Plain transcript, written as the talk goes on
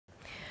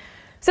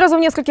Сразу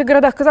в нескольких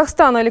городах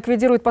Казахстана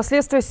ликвидируют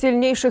последствия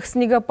сильнейших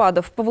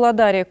снегопадов. В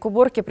Павлодаре к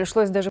уборке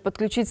пришлось даже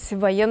подключить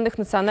военных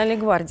Национальной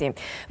гвардии.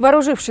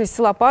 Вооружившись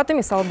лопатами,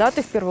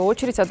 солдаты в первую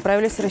очередь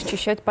отправились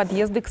расчищать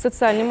подъезды к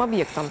социальным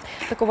объектам.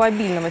 Такого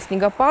обильного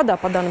снегопада,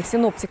 по данным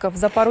синоптиков,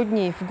 за пару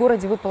дней в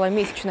городе выпала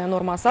месячная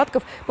норма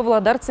осадков,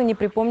 павлодарцы не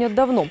припомнят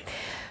давно.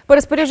 По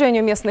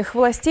распоряжению местных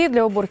властей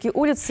для уборки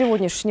улиц с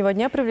сегодняшнего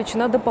дня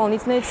привлечена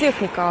дополнительная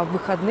техника, а в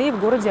выходные в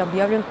городе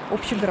объявлен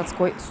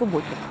общегородской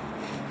субботник.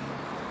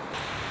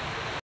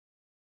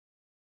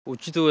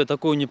 Учитывая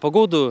такую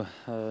непогоду,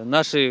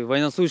 наши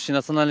военнослужащие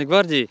Национальной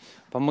гвардии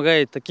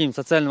помогают таким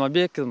социальным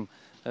объектам,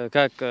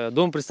 как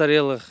дом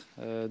престарелых,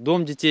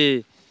 дом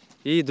детей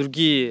и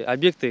другие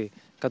объекты,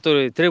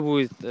 которые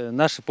требуют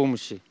нашей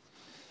помощи.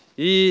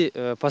 И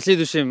в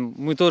последующем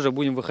мы тоже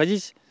будем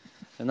выходить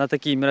на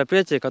такие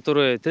мероприятия,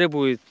 которые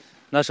требуют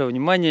нашего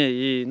внимания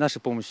и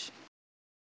нашей помощи.